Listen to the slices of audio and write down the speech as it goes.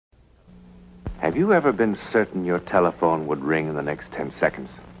Have you ever been certain your telephone would ring in the next 10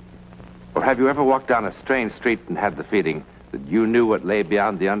 seconds? Or have you ever walked down a strange street and had the feeling that you knew what lay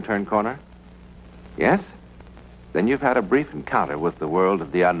beyond the unturned corner? Yes? Then you've had a brief encounter with the world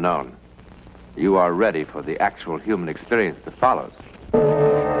of the unknown. You are ready for the actual human experience that follows.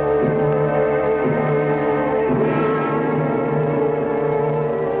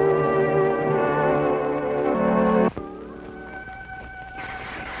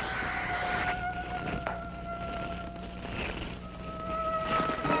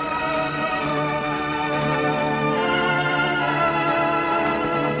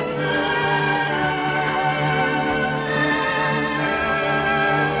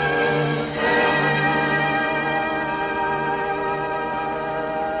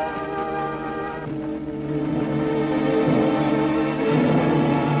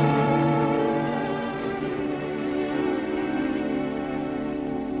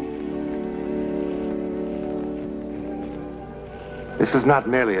 This is not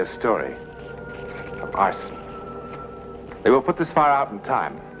merely a story of arson. They will put this fire out in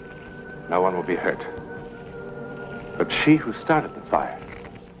time. No one will be hurt. But she who started the fire,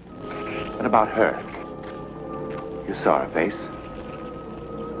 what about her? You saw her face.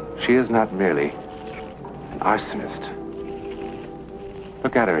 She is not merely an arsonist.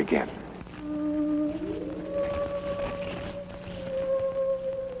 Look at her again.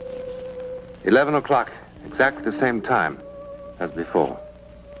 $11 exactly the same time as before,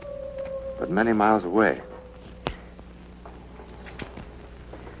 but many miles away.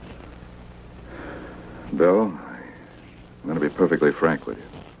 Bill, I'm going to be perfectly frank with you.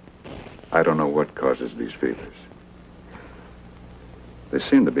 I don't know what causes these fevers. They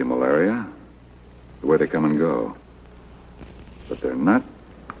seem to be malaria, the way they come and go. But they're not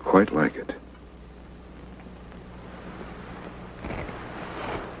quite like it.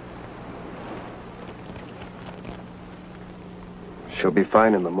 She'll be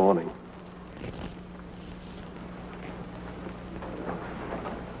fine in the morning.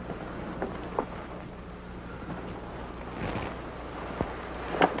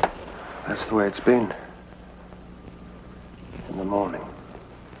 That's the way it's been. In the morning.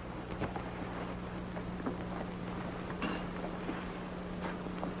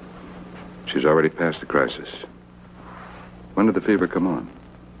 She's already past the crisis. When did the fever come on?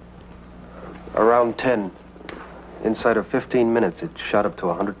 Around 10. Inside of 15 minutes, it shot up to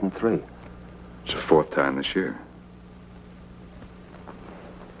 103. It's the fourth time this year.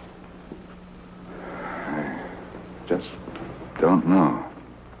 I just don't know.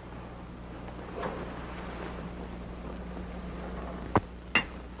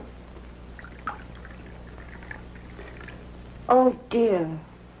 Oh, dear.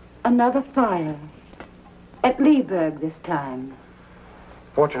 Another fire. At Leeburg this time.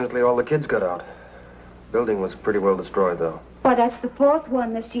 Fortunately, all the kids got out. Building was pretty well destroyed, though. Well, that's the fourth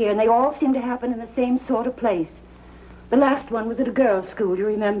one this year, and they all seem to happen in the same sort of place. The last one was at a girls' school, you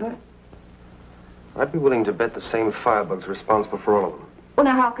remember? I'd be willing to bet the same firebug's responsible for all of them. Well,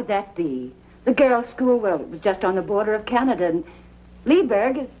 now, how could that be? The girls' school, well, it was just on the border of Canada, and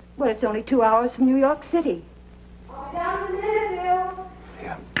Leeburg is, well, it's only 2 hours from New York City. Down to Millville.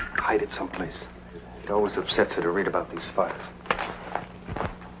 Yeah, hide it someplace. It always upsets her to read about these fires.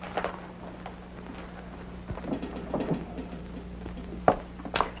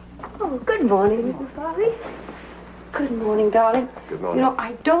 Oh, good morning, Mrs. Farley. Good morning, darling. Good morning. You know,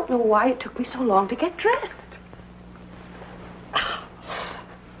 I don't know why it took me so long to get dressed.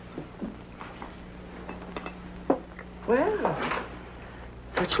 Well,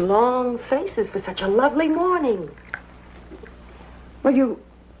 such long faces for such a lovely morning. Well, you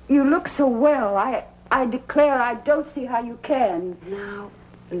look so well. I declare I don't see how you can. Now,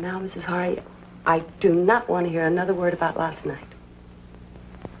 Mrs. Hardy, I do not want to hear another word about last night.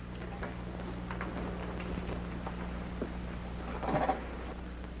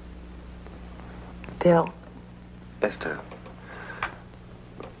 Bill. Esther.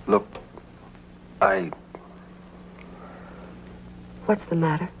 Look, What's the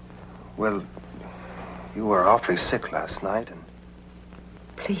matter? Well, you were awfully sick last night, and...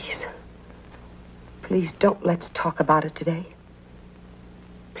 Please don't let's talk about it today.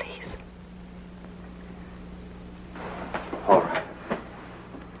 Please. All right.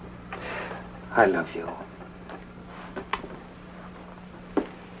 I love you.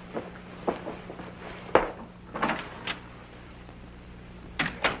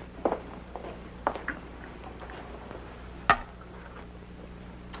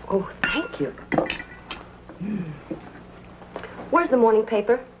 Oh, thank you. Where's the morning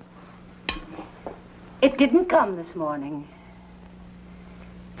paper? It didn't come this morning.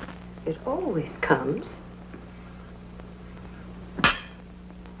 It always comes.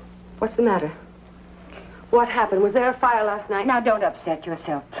 What's the matter? What happened? Was there a fire last night? Now, don't upset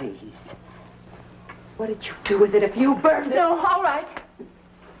yourself, please. What did you do with it if you burned it? No, all right.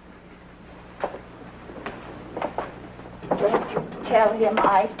 Don't you tell him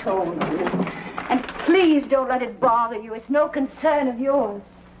I told you. And please don't let it bother you. It's no concern of yours.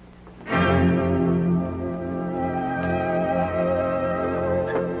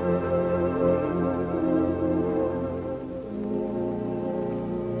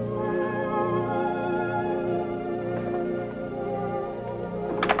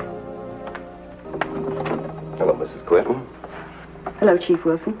 Hello, Mrs. Quinton. Hello, Chief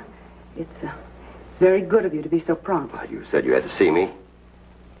Wilson. It's very good of you to be so prompt. You said you had to see me.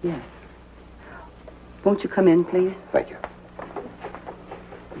 Yes. Won't you come in, please? Thank you.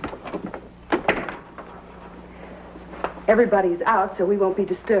 Everybody's out, so we won't be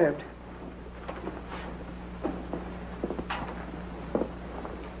disturbed.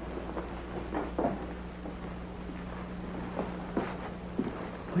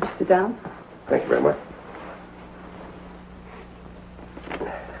 Won't you sit down? Thank you very much.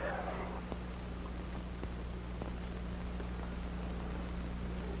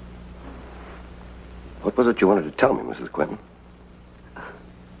 What was it you wanted to tell me, Mrs. Quinton?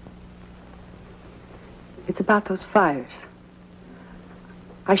 It's about those fires.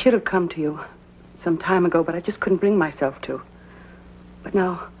 I should have come to you some time ago, but I just couldn't bring myself to. But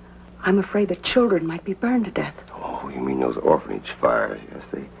now, I'm afraid that children might be burned to death. Oh, you mean those orphanage fires? Yes,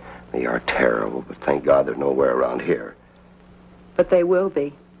 they are terrible, but thank God they're nowhere around here. But they will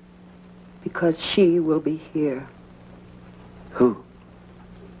be. Because she will be here. Who?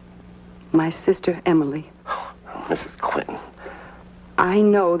 My sister, Emily. Oh, Mrs. Quinton. I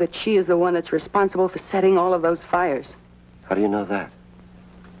know that she is the one that's responsible for setting all of those fires. How do you know that?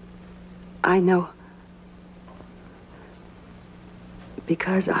 I know.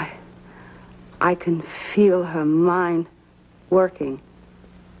 Because I can feel her mind working.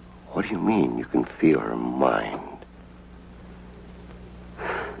 What do you mean you can feel her mind?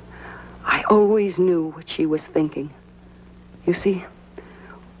 I always knew what she was thinking. You see,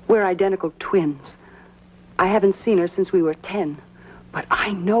 we're identical twins. I haven't seen her since we were 10, but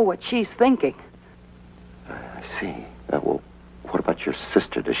I know what she's thinking. I see. Well, what about your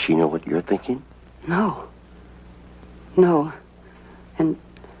sister? Does she know what you're thinking? No. No. And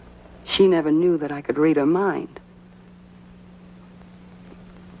she never knew that I could read her mind.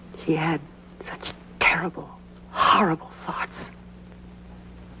 She had such terrible, horrible thoughts.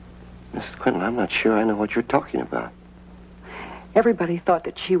 Mrs. Quinton, I'm not sure I know what you're talking about. Everybody thought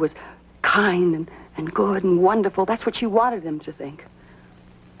that she was kind and good and wonderful. That's what she wanted them to think.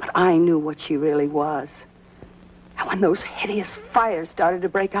 But I knew what she really was. And when those hideous fires started to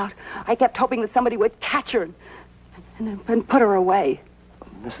break out, I kept hoping that somebody would catch her and put her away.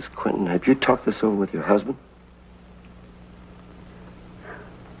 Mrs. Quinton, have you talked this over with your husband?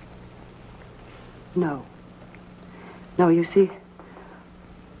 No. No, you see,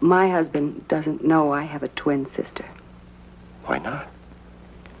 my husband doesn't know I have a twin sister. Why not?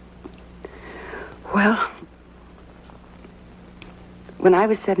 Well, when I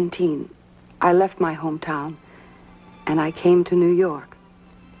was 17, I left my hometown and I came to New York.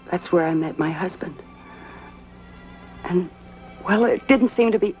 That's where I met my husband. And, well, it didn't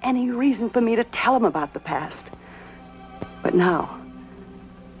seem to be any reason for me to tell him about the past. But now,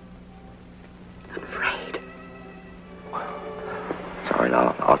 I'm afraid. It's all right,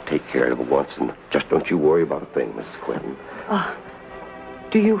 I'll take care of it once, and just don't you worry about a thing, Mrs. Quinton.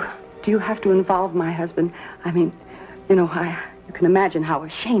 Do you have to involve my husband? I mean, you know, you can imagine how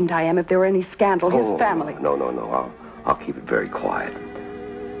ashamed I am if there were any scandal. His family. No. I'll keep it very quiet.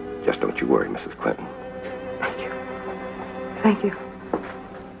 Just don't you worry, Mrs. Quinton. Thank you. Thank you.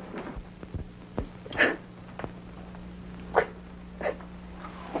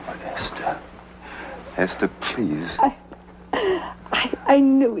 Esther, please. I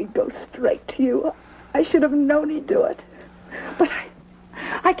knew he'd go straight to you. I should have known he'd do it. But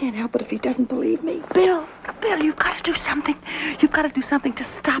I can't help it if he doesn't believe me. Bill, you've got to do something. You've got to do something to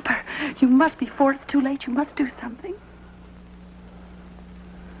stop her. You must, before it's too late, you must do something.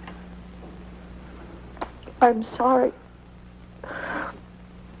 I'm sorry.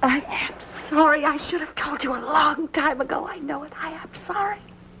 I am sorry. I should have told you a long time ago. I know it. I am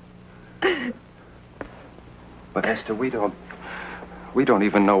sorry. But Esther, we don't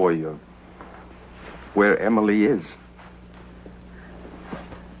even know where Emily is.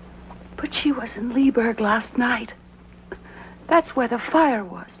 But she was in Leeburg last night. That's where the fire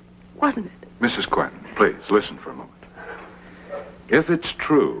was, wasn't it? Mrs. Quinton, please, listen for a moment. If it's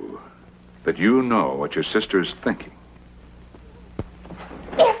true that you know what your sister is thinking.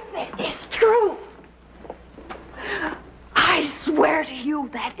 If it is true, I swear to you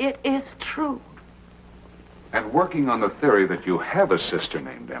that it is true. And working on the theory that you have a sister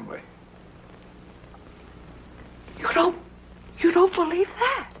named Emily. You don't believe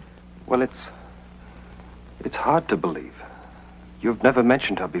that? Well, it's hard to believe. You've never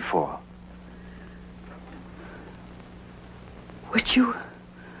mentioned her before.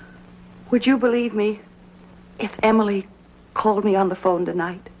 Would you believe me if Emily called me on the phone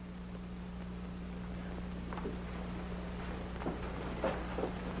tonight?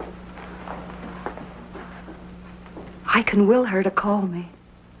 I can will her to call me.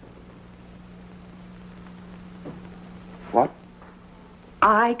 What?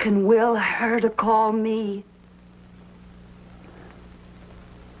 I can will her to call me.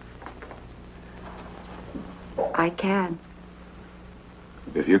 I can.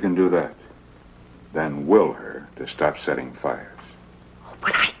 If you can do that, then will her to stop setting fires. Oh,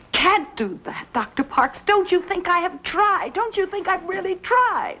 but I can't do that, Dr. Parks. Don't you think I have tried? Don't you think I've really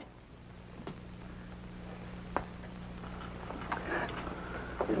tried?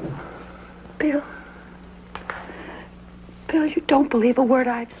 Bill, you don't believe a word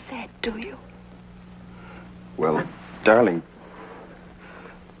I've said, do you? Well, darling,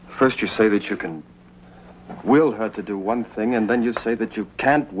 first you say that you can will her to do one thing, and then you say that you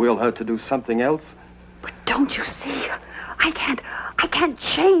can't will her to do something else. But don't you see? I can't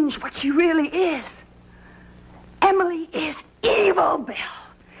change what she really is. Emily is evil, Bill.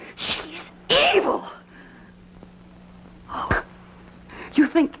 She is evil. Oh, you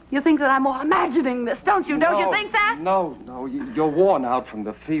think that I'm all imagining this, don't you? Don't you think that? No, you're worn out from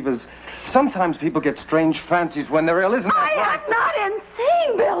the fevers. Sometimes people get strange fancies when they're ill, isn't that right? I am not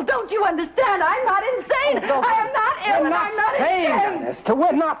insane, Bill. Don't you understand? I'm not insane. No, I am not ill, and I'm not insane. Esther,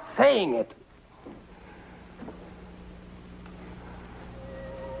 we're not saying it.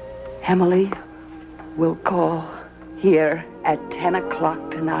 Emily will call here at 10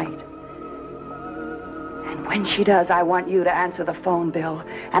 o'clock tonight. And when she does, I want you to answer the phone, Bill.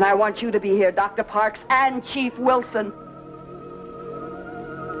 And I want you to be here, Dr. Parks and Chief Wilson.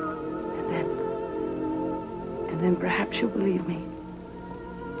 And then perhaps you'll believe me.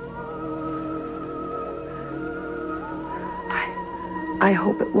 I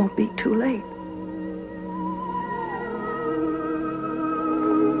hope it won't be too late.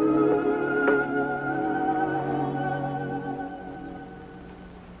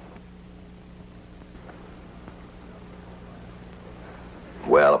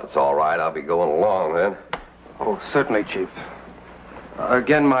 Well, if it's all right, I'll be going along then. Oh, certainly, Chief.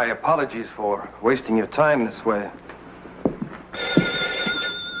 Again, my apologies for wasting your time this way.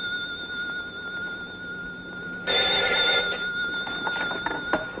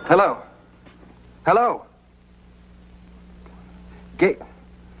 Hello? Hello?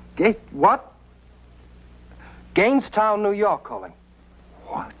 What? Gainestown, New York calling.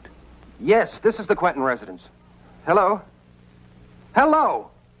 What? Yes, this is the Quentin residence. Hello? Hello?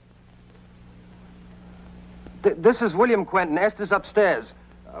 This is William Quentin. Esther's upstairs.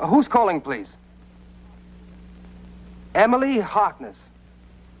 Who's calling, please? Emily Harkness.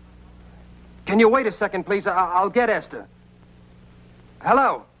 Can you wait a second, please? I'll get Esther.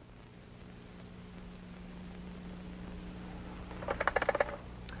 Hello?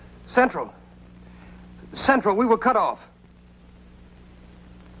 Central. Central, we were cut off.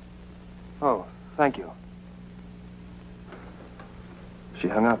 Oh, thank you. She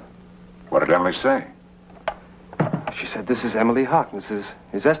hung up. What did Emily say? She said, "This is Emily Harkness.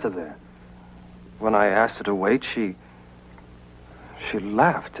 Is Esther there?" When I asked her to wait, she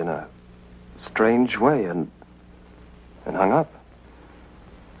laughed in a strange way and hung up.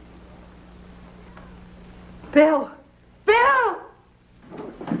 Bill!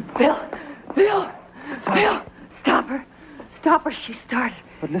 Stop her. Stop her.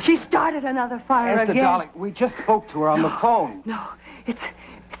 She started another fire Esther, again. darling, we just spoke to her on the phone. No, it's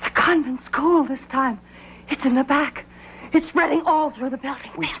a convent school this time. It's in the back. It's spreading all through the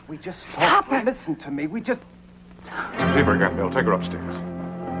building. We just Stop her. Listen to me. We just... Leave her again, Bill. Take her upstairs.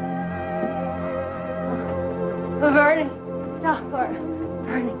 Vernon, stop her.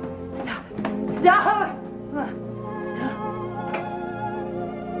 Vernon, stop. Stop her. Come on.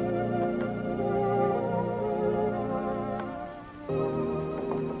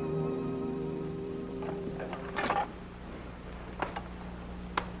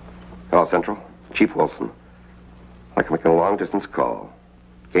 Hello, Central. Chief Wilson. I'd like to make a long-distance call.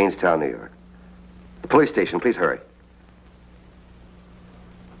 Gainestown, New York. The police station, please hurry.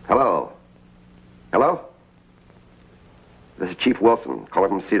 Hello? Hello? This is Chief Wilson, calling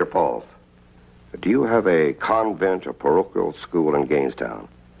from Cedar Falls. Do you have a convent or parochial school in Gainestown?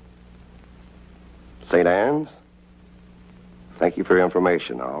 St. Anne's? Thank you for your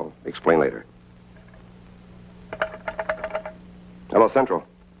information. I'll explain later. Hello, Central.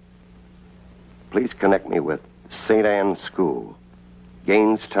 Please connect me with St. Anne's School,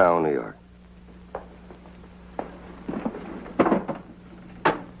 Gainestown, New York.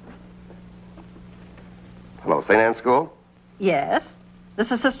 Hello, St. Anne's School? Yes,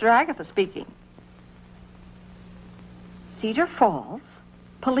 this is Sister Agatha speaking. Cedar Falls?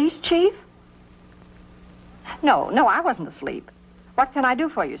 Police chief? No, I wasn't asleep. What can I do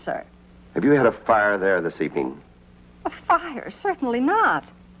for you, sir? Have you had a fire there this evening? A fire? Certainly not.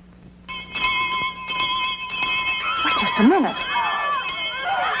 Wait just a minute.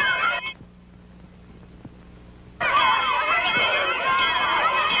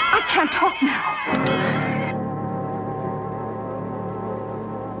 I can't talk now.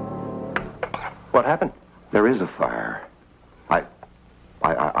 What happened? There is a fire.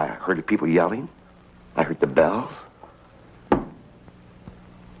 I heard people yelling. I heard the bells. I'm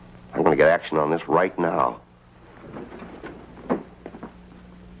going to get action on this right now.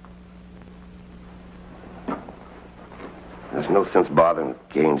 There's no sense bothering with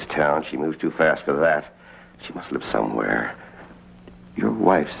Gainestown. She moves too fast for that. She must live somewhere. Your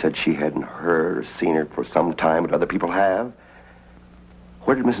wife said she hadn't heard or seen her for some time, but other people have.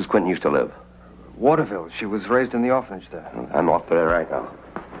 Where did Mrs. Quinton used to live? Waterville. She was raised in the orphanage there. I'm off to there right now.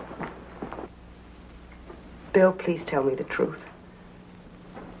 Bill, please tell me the truth.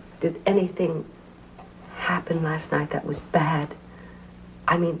 Did anything happen last night that was bad?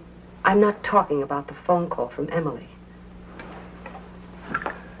 I mean, I'm not talking about the phone call from Emily.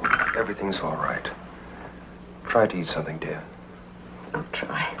 Everything's all right. Try to eat something, dear. I'll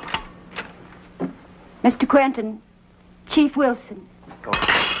try. Mr. Quentin, Chief Wilson.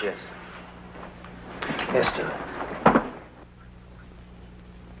 Oh, yes. Esther.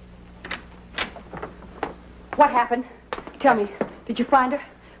 What happened? Tell me. Did you find her?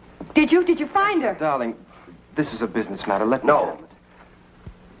 Did you find her? Darling, this is a business matter. Let me No. handle it.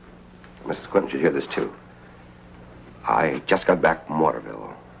 Mrs. Quinton should hear this, too. I just got back from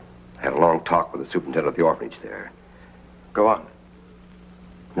Waterville. I had a long talk with the superintendent of the orphanage there. Go on.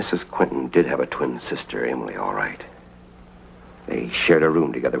 Mrs. Quinton did have a twin sister, Emily, all right. They shared a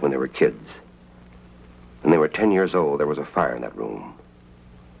room together when they were kids. When they were 10 years old, there was a fire in that room.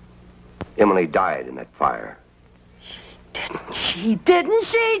 Emily died in that fire. She didn't.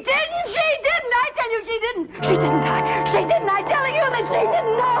 I tell you, she didn't. She didn't die. She didn't. I'm telling you that she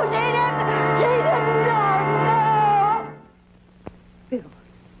didn't. No, she didn't. No.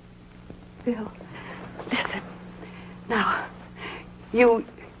 Bill, listen. Now,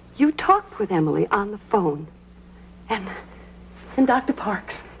 you talked with Emily on the phone. And Dr.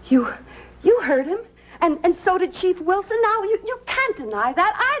 Parks, you heard him. And so did Chief Wilson. Now, you can't deny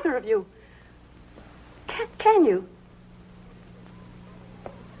that, either of you. Can you?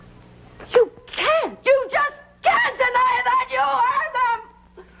 You can't. You just can't deny that you heard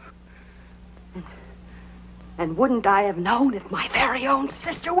them. And wouldn't I have known if my very own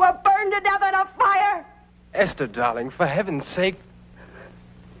sister were burned to death in a fire? Esther, darling, for heaven's sake.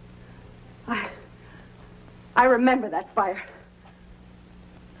 I remember that fire.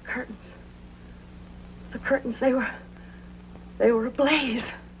 The curtains, they were ablaze.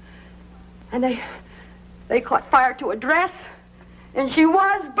 And they caught fire to a dress. And she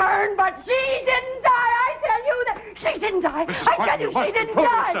was burned, but she didn't die. I tell you that she didn't die. I tell you she didn't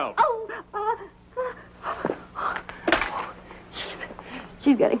die.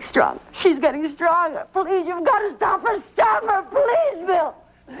 She's getting strong. She's getting stronger. Please, you've got to stop her. Stop her, please, Bill.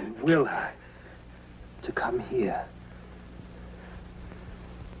 And will her to come here.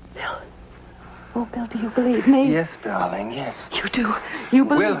 Bill. Oh, Bill, do you believe me? Yes, darling, yes. You do. You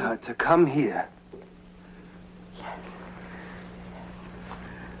believe. Will her to come here.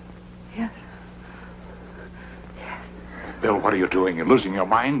 Yes. Bill, what are you doing? You're losing your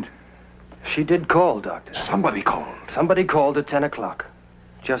mind? She did call, Doctor. Somebody called. Somebody called at 10 o'clock,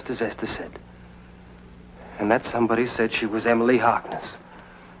 just as Esther said. And that somebody said she was Emily Harkness.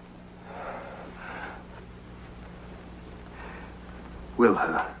 Will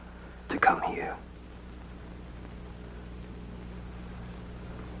her to come here.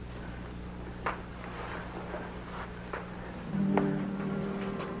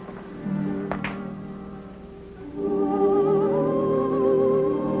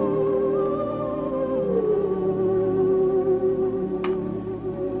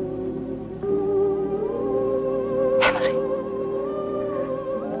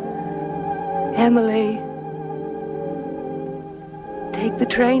 Emily, take the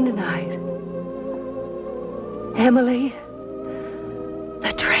train tonight. Emily.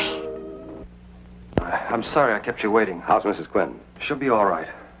 The train. I'm sorry I kept you waiting. How's Mrs. Quentin? She'll be all right.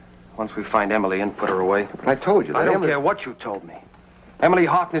 Once we find Emily and put her away. But I told you that I don't Emily... care what you told me. Emily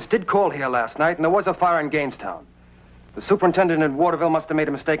Harkness did call here last night, and there was a fire in Gainestown. The superintendent in Waterville must have made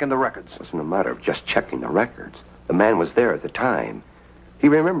a mistake in the records. It wasn't a matter of just checking the records. The man was there at the time. He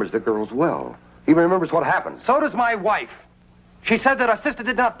remembers the girls well. He remembers what happened. So does my wife. She said that her sister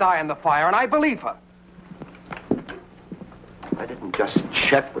did not die in the fire, and I believe her. I didn't just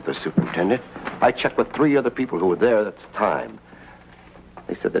check with the superintendent. I checked with 3 other people who were there at the time.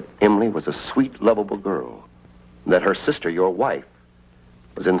 They said that Emily was a sweet, lovable girl. And that her sister, your wife,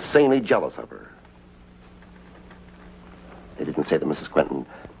 was insanely jealous of her. They didn't say that Mrs. Quentin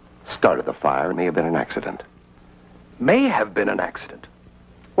started the fire. It may have been an accident. May have been an accident.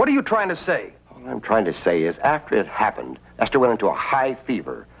 What are you trying to say? All I'm trying to say is after it happened, Esther went into a high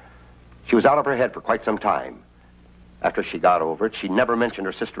fever. She was out of her head for quite some time. After she got over it, she never mentioned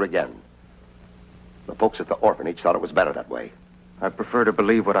her sister again. The folks at the orphanage thought it was better that way. I prefer to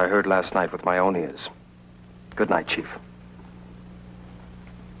believe what I heard last night with my own ears. Good night, Chief.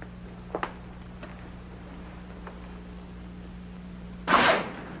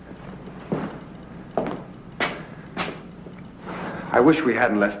 I wish we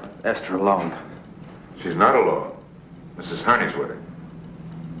hadn't left Esther alone. She's not alone. Mrs. Harney's with her.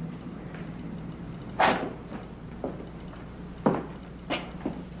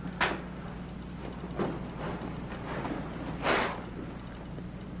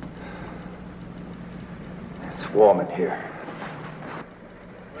 It's warm in here.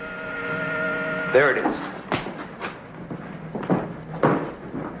 There it is.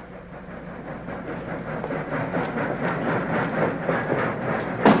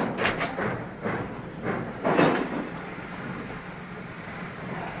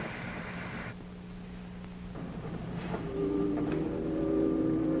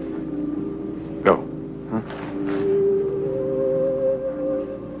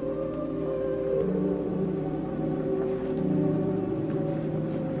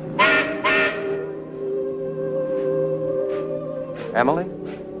 Emily?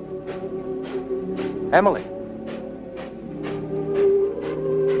 Emily?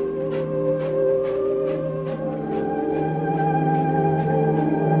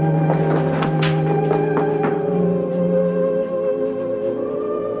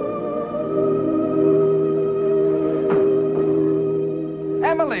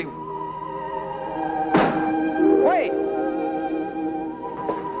 Emily! Wait!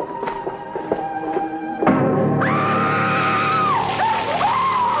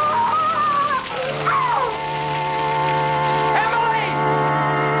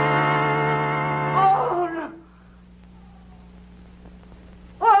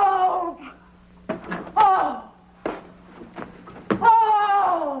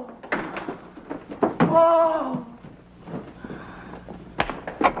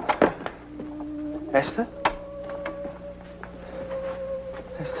 Esther?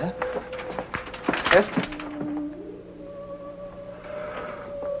 Esther? Esther?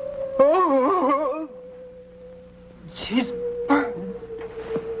 Oh! She's burned.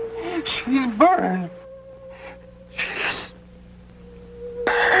 She's burned. She's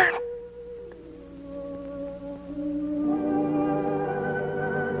burned.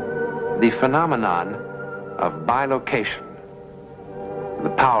 The phenomenon of bilocation, the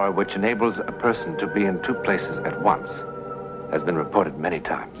power which enables a person to be in 2 places at once, has been reported many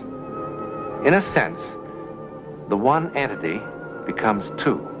times. In a sense, the one entity becomes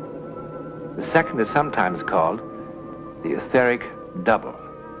 2. The second is sometimes called the etheric double.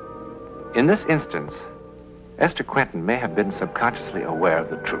 In this instance, Esther Quentin may have been subconsciously aware of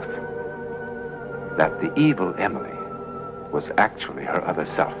the truth, that the evil Emily was actually her other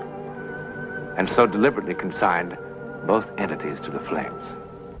self, and so deliberately consigned both entities to the flames.